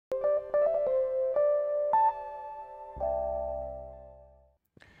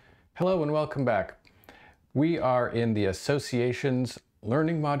Hello and welcome back. We are in the Associations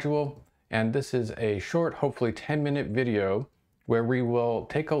Learning module, and this is a short, hopefully 10-minute video where we will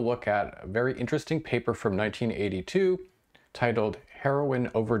take a look at a very interesting paper from 1982 titled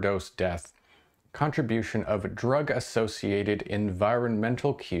Heroin Overdose Death, Contribution of Drug-Associated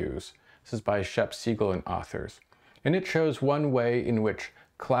Environmental Cues. This is by Shep Siegel and authors. And it shows one way in which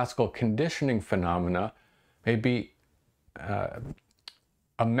classical conditioning phenomena may be a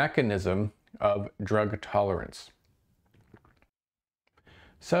mechanism of drug tolerance.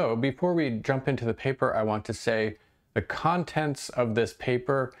 So before we jump into the paper, I want to say the contents of this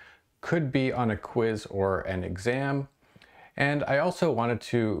paper could be on a quiz or an exam. And I also wanted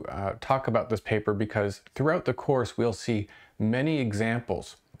to talk about this paper because throughout the course we'll see many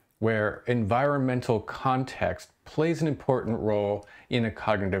examples where environmental context plays an important role in a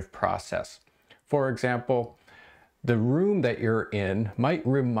cognitive process. For example, the room that you're in might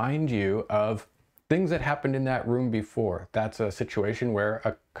remind you of things that happened in that room before. That's a situation where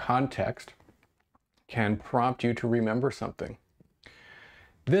a context can prompt you to remember something.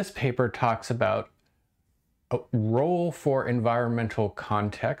 This paper talks about a role for environmental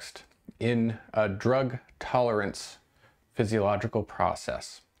context in a drug tolerance physiological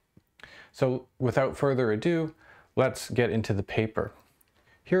process. So without further ado, let's get into the paper.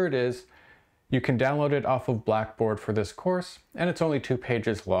 Here it is. You can download it off of Blackboard for this course, and it's only 2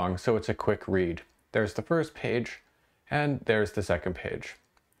 pages long, so it's a quick read. There's the first page, and there's the second page.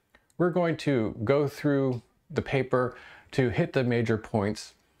 We're going to go through the paper to hit the major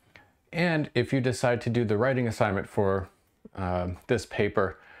points, and if you decide to do the writing assignment for this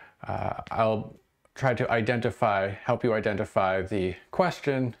paper, I'll try to help you identify the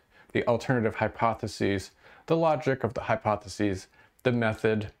question, the alternative hypotheses, the logic of the hypotheses, the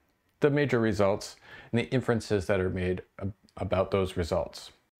method, the major results, and the inferences that are made about those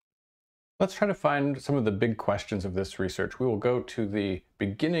results. Let's try to find some of the big questions of this research. We will go to the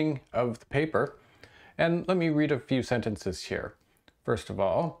beginning of the paper, and let me read a few sentences here. First of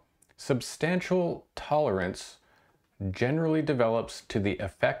all, substantial tolerance generally develops to the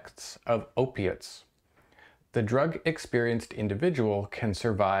effects of opiates. The drug-experienced individual can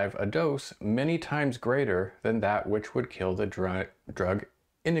survive a dose many times greater than that which would kill the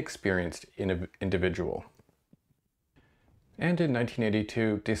drug-inexperienced individual. And in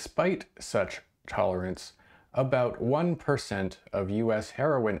 1982, despite such tolerance, about 1% of US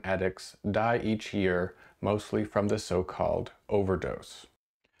heroin addicts die each year, mostly from the so-called overdose.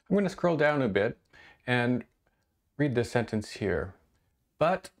 I'm going to scroll down a bit and read this sentence here.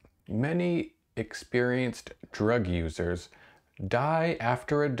 But many experienced drug users die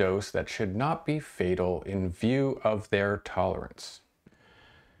after a dose that should not be fatal in view of their tolerance.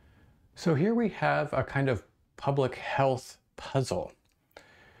 So here we have a kind of public health puzzle.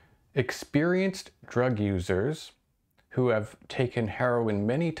 Experienced drug users who have taken heroin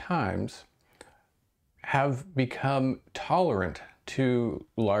many times have become tolerant to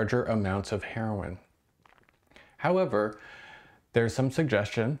larger amounts of heroin. However, there's some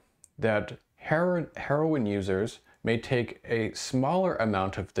suggestion that heroin users may take a smaller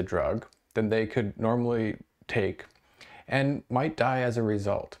amount of the drug than they could normally take and might die as a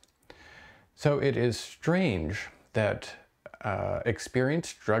result. So it is strange that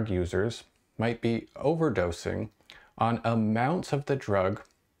experienced drug users might be overdosing on amounts of the drug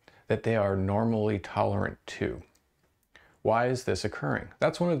that they are normally tolerant to. Why is this occurring?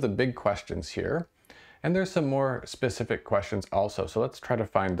 That's one of the big questions here. And there's some more specific questions also, so let's try to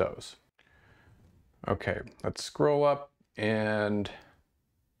find those. Okay, let's scroll up, and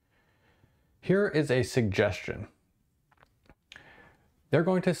here is a suggestion. They're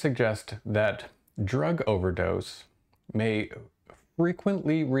going to suggest that drug overdose may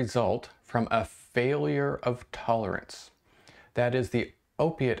frequently result from a failure of tolerance. That is, the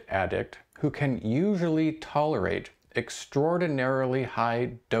opiate addict, who can usually tolerate extraordinarily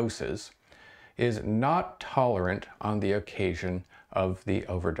high doses, is not tolerant on the occasion of the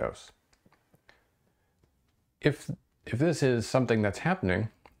overdose. If this is something that's happening,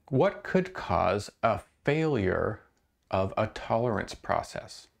 what could cause a failure of a tolerance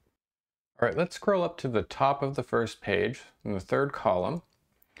process? All right, let's scroll up to the top of the first page in the third column.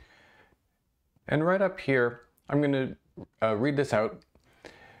 And right up here, I'm going to read this out.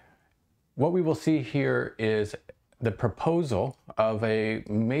 What we will see here is the proposal of a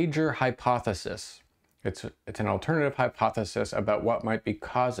major hypothesis. It's an alternative hypothesis about what might be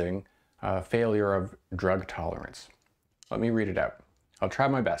causing failure of drug tolerance. Let me read it out. I'll try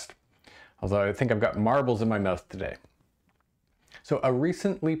my best, although I think I've got marbles in my mouth today. So a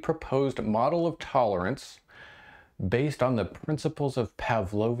recently proposed model of tolerance based on the principles of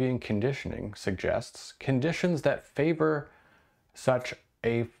Pavlovian conditioning, suggests conditions that favor such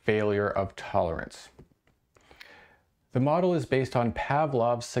a failure of tolerance. The model is based on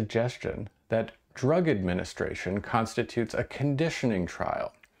Pavlov's suggestion that drug administration constitutes a conditioning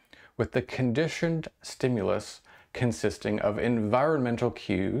trial, with the conditioned stimulus consisting of environmental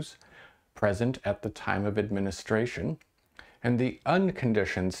cues present at the time of administration, and the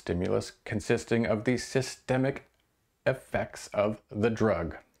unconditioned stimulus consisting of the systemic effects of the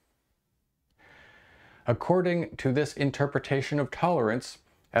drug. According to this interpretation of tolerance,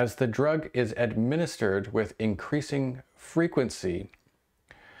 as the drug is administered with increasing frequency,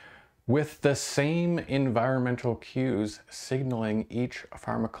 with the same environmental cues signaling each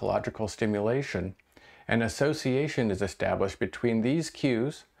pharmacological stimulation, an association is established between these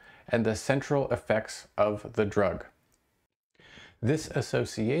cues and the central effects of the drug. This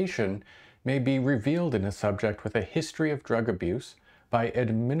association may be revealed in a subject with a history of drug abuse by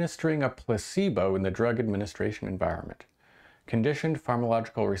administering a placebo in the drug administration environment. Conditioned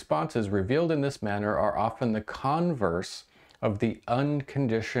pharmacological responses revealed in this manner are often the converse of the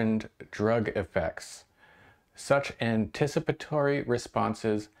unconditioned drug effects. Such anticipatory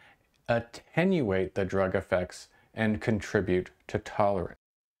responses attenuate the drug effects and contribute to tolerance.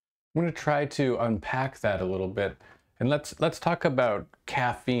 I'm going to try to unpack that a little bit, and let's talk about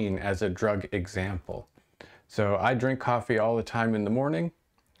caffeine as a drug example. So I drink coffee all the time in the morning,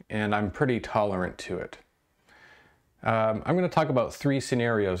 and I'm pretty tolerant to it. I'm going to talk about 3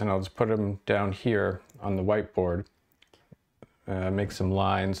 scenarios, and I'll just put them down here on the whiteboard. Make some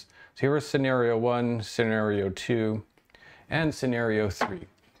lines. So here is scenario 1, scenario 2, and scenario 3.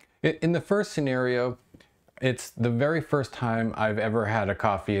 In the first scenario, it's the very first time I've ever had a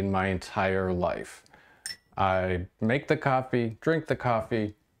coffee in my entire life. I make the coffee, drink the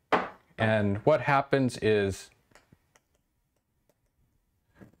coffee, and what happens is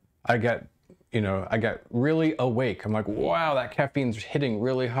I get really awake. I'm like, wow, that caffeine's hitting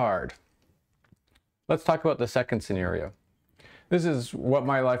really hard. Let's talk about the second scenario. This is what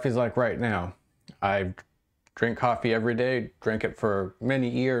my life is like right now. I drink coffee every day, drank it for many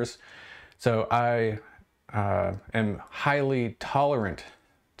years, so I am highly tolerant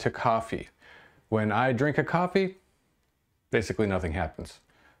to coffee. When I drink a coffee, basically nothing happens.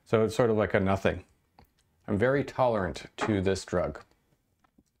 So it's sort of like a nothing. I'm very tolerant to this drug.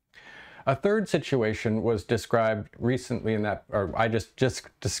 A third situation was described recently in that, or I just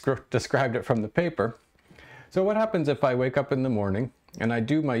described it from the paper. So what happens if I wake up in the morning and I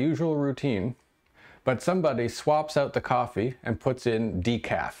do my usual routine, but somebody swaps out the coffee and puts in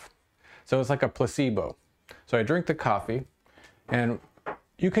decaf? So it's like a placebo. So I drink the coffee, and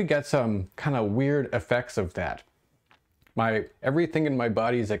you could get some kind of weird effects of that. Everything in my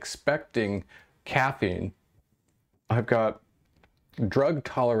body is expecting caffeine. I've got drug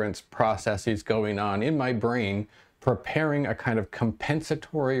tolerance processes going on in my brain, preparing a kind of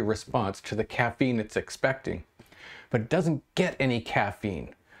compensatory response to the caffeine it's expecting, but it doesn't get any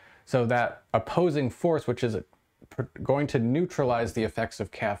caffeine. So that opposing force, which is going to neutralize the effects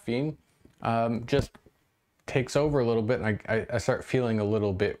of caffeine, just takes over a little bit, and I start feeling a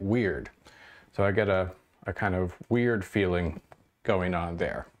little bit weird. So I get a kind of weird feeling going on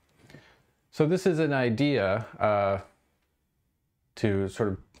there. So this is an idea to sort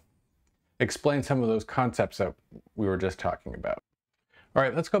of explain some of those concepts that we were just talking about. All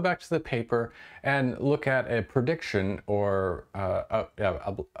right, let's go back to the paper and look at a prediction or a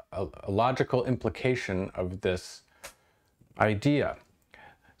logical implication of this idea.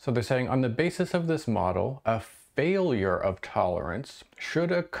 So they're saying, on the basis of this model, a failure of tolerance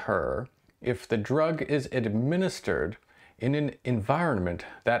should occur if the drug is administered in an environment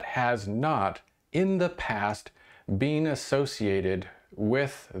that has not, in the past, been associated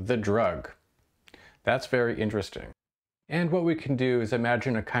with the drug. That's very interesting. And what we can do is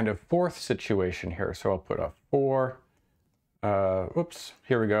imagine a kind of fourth situation here. So I'll put a 4,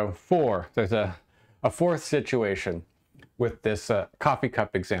 here we go, 4. There's a fourth situation with this coffee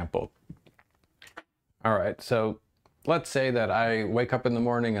cup example. All right, so let's say that I wake up in the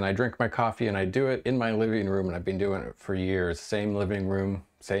morning and I drink my coffee, and I do it in my living room, and I've been doing it for years. Same living room,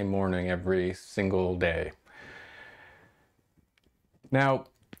 same morning, every single day. Now,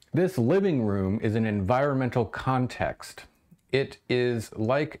 this living room is an environmental context. It is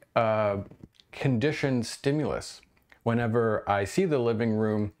like a conditioned stimulus. Whenever I see the living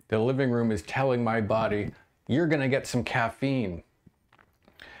room is telling my body, you're gonna get some caffeine.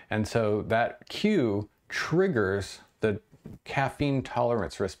 And so that cue triggers the caffeine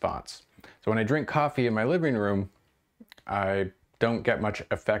tolerance response. So when I drink coffee in my living room, I don't get much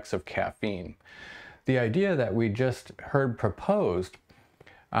effects of caffeine. The idea that we just heard proposed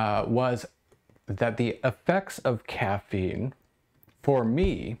was that the effects of caffeine for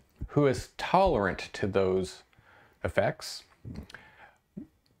me, who is tolerant to those effects,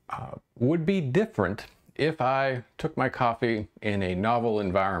 would be different if I took my coffee in a novel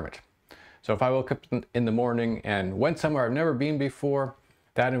environment. So if I woke up in the morning and went somewhere I've never been before,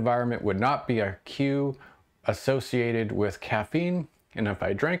 that environment would not be a cue associated with caffeine. And if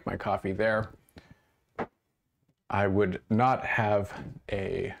I drank my coffee there, I would not have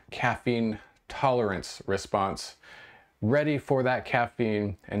a caffeine tolerance response ready for that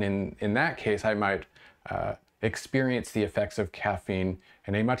caffeine. And in that case, I might experience the effects of caffeine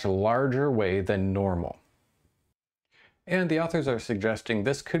in a much larger way than normal. And the authors are suggesting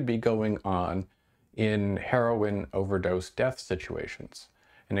this could be going on in heroin overdose death situations.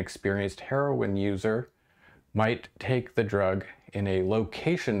 An experienced heroin user might take the drug in a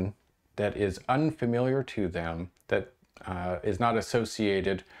location that is unfamiliar to them, that is not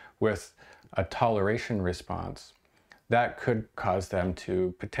associated with a toleration response. That could cause them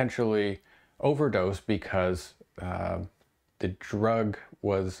to potentially overdose because the drug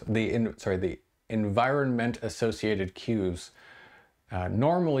was the environment associated cues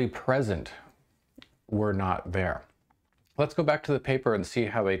normally present were not there. Let's go back to the paper and see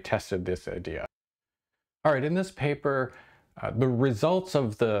how they tested this idea. All right, in this paper, the results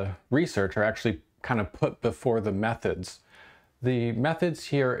of the research are actually kind of put before the methods. The methods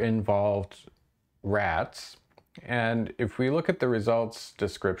here involved rats, and if we look at the results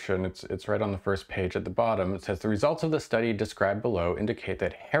description, it's right on the first page at the bottom. It says the results of the study described below indicate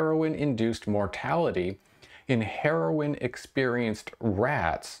that heroin-induced mortality in heroin-experienced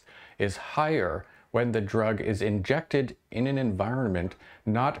rats is higher when the drug is injected in an environment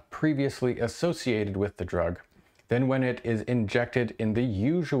not previously associated with the drug than when it is injected in the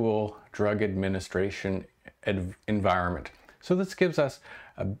usual drug administration environment. So this gives us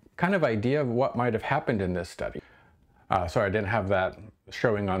a kind of idea of what might have happened in this study. Sorry, I didn't have that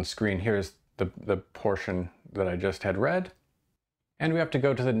showing on screen. Here's the portion that I just had read. And we have to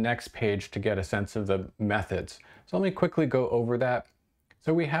go to the next page to get a sense of the methods. So let me quickly go over that.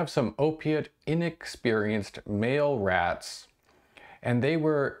 So we have some opiate inexperienced male rats, and they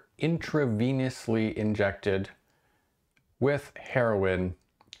were intravenously injected with heroin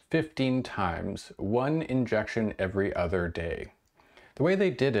 15 times, one injection every other day. The way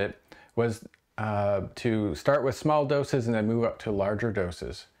they did it was to start with small doses and then move up to larger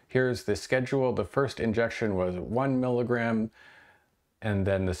doses. Here's the schedule. The first injection was 1 milligram, and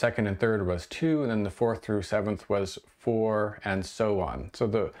then the second and third was 2, and then the fourth through seventh was 4, and so on. So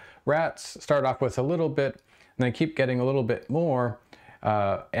the rats start off with a little bit, and they keep getting a little bit more,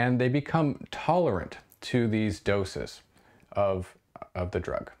 and they become tolerant to these doses of the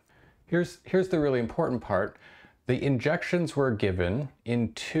drug. Here's the really important part. The injections were given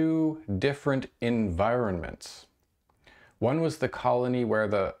in 2 different environments. One was the colony where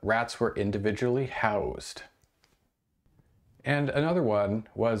the rats were individually housed. And another one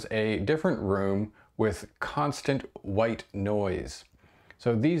was a different room with constant white noise.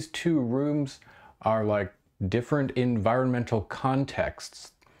 So these 2 rooms are like different environmental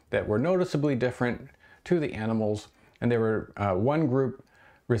contexts that were noticeably different to the animals. And they were, one group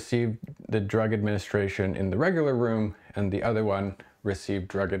received the drug administration in the regular room, and the other one received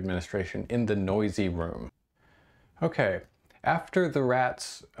drug administration in the noisy room. Okay, after the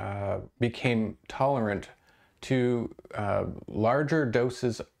rats became tolerant to larger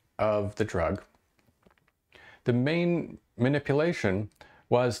doses of the drug, the main manipulation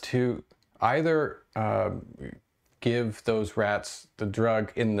was to either give those rats the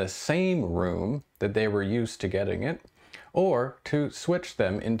drug in the same room that they were used to getting it, or to switch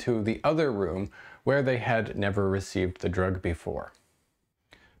them into the other room where they had never received the drug before.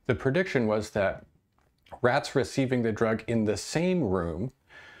 The prediction was that rats receiving the drug in the same room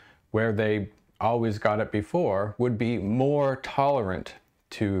where they always got it before would be more tolerant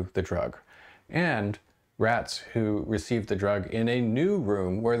to the drug, and rats who received the drug in a new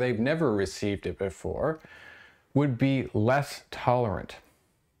room where they've never received it before would be less tolerant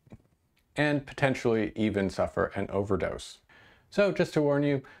and potentially even suffer an overdose. So just to warn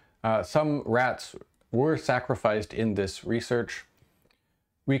you, some rats were sacrificed in this research.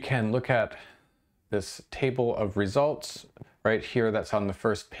 We can look at this table of results right here that's on the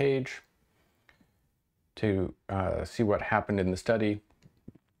first page to see what happened in the study.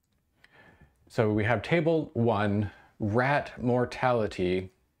 So we have table 1, rat mortality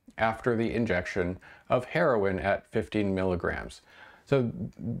after the injection of heroin at 15 milligrams. So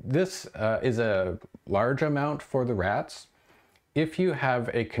this is a large amount for the rats, if you have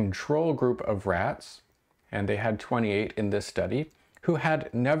a control group of rats, and they had 28 in this study, who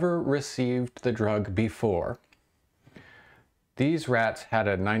had never received the drug before, these rats had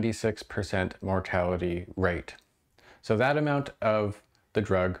a 96% mortality rate. So that amount of the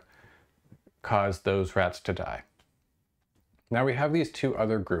drug caused those rats to die. Now we have these two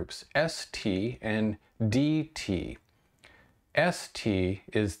other groups, ST and DT. ST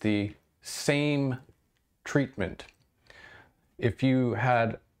is the same treatment. If you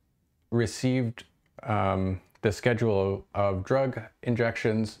had received the schedule of drug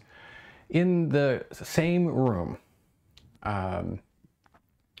injections in the same room,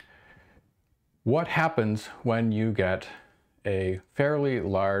 what happens when you get a fairly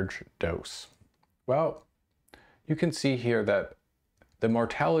large dose? Well, you can see here that the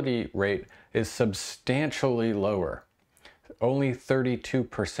mortality rate is substantially lower, only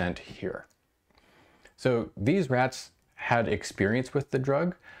 32% here. So these rats had experience with the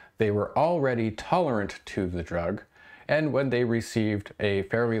drug, they were already tolerant to the drug, and when they received a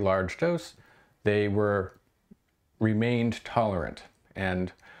fairly large dose, they remained tolerant,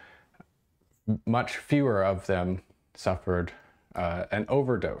 and much fewer of them suffered an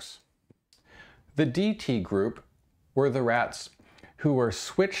overdose. The DT group were the rats who were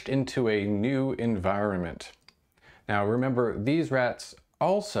switched into a new environment. Now remember, these rats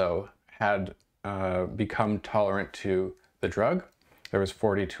also had become tolerant to the drug. There was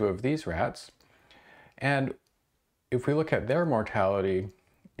 42 of these rats. And if we look at their mortality,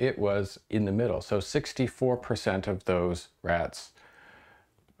 it was in the middle. So 64% of those rats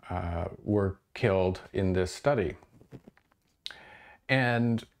were killed in this study.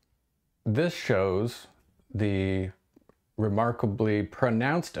 And this shows the remarkably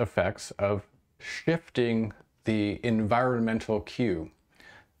pronounced effects of shifting the environmental cue.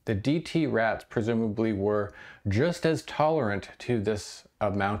 The DT rats presumably were just as tolerant to this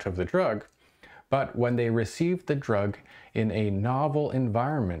amount of the drug, but when they received the drug in a novel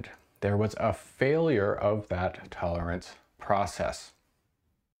environment, there was a failure of that tolerance process.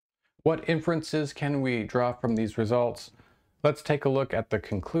 What inferences can we draw from these results? Let's take a look at the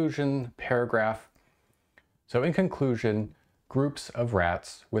conclusion paragraph. So in conclusion, groups of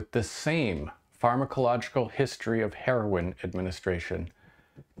rats with the same pharmacological history of heroin administration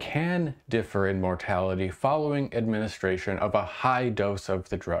can differ in mortality following administration of a high dose of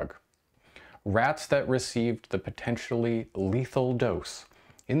the drug. Rats that received the potentially lethal dose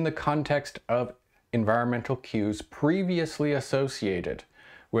in the context of environmental cues previously associated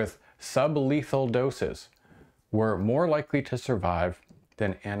with sublethal doses were more likely to survive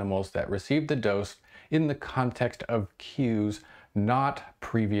than animals that received the dose in the context of cues not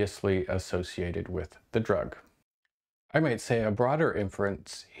previously associated with the drug. I might say a broader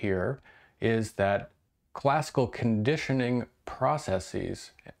inference here is that classical conditioning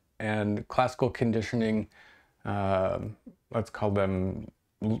processes and classical conditioning, let's call them,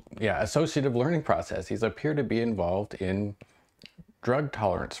 associative learning processes appear to be involved in drug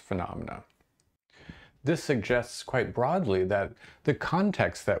tolerance phenomena. This suggests quite broadly that the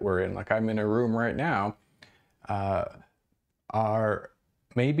context that we're in, like I'm in a room right now,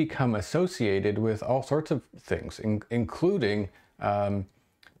 may become associated with all sorts of things, including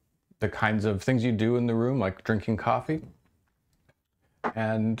the kinds of things you do in the room, like drinking coffee.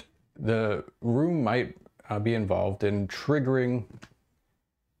 And the room might be involved in triggering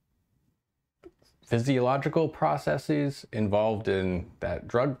physiological processes involved in that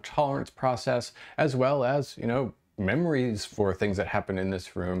drug tolerance process, as well as, memories for things that happen in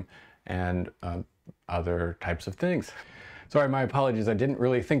this room and other types of things. Sorry, my apologies. I didn't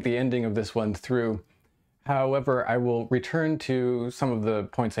really think the ending of this one through. However, I will return to some of the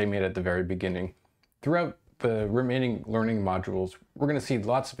points I made at the very beginning. Throughout the remaining learning modules, we're going to see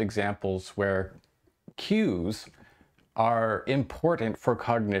lots of examples where cues are important for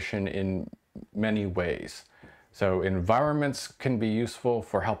cognition in many ways. So environments can be useful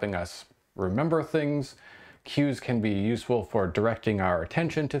for helping us remember things. Cues can be useful for directing our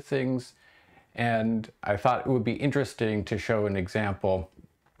attention to things. And I thought it would be interesting to show an example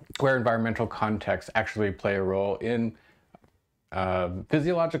where environmental contexts actually play a role in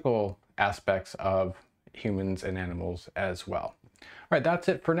physiological aspects of humans and animals as well. All right, that's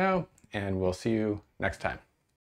it for now, and we'll see you next time.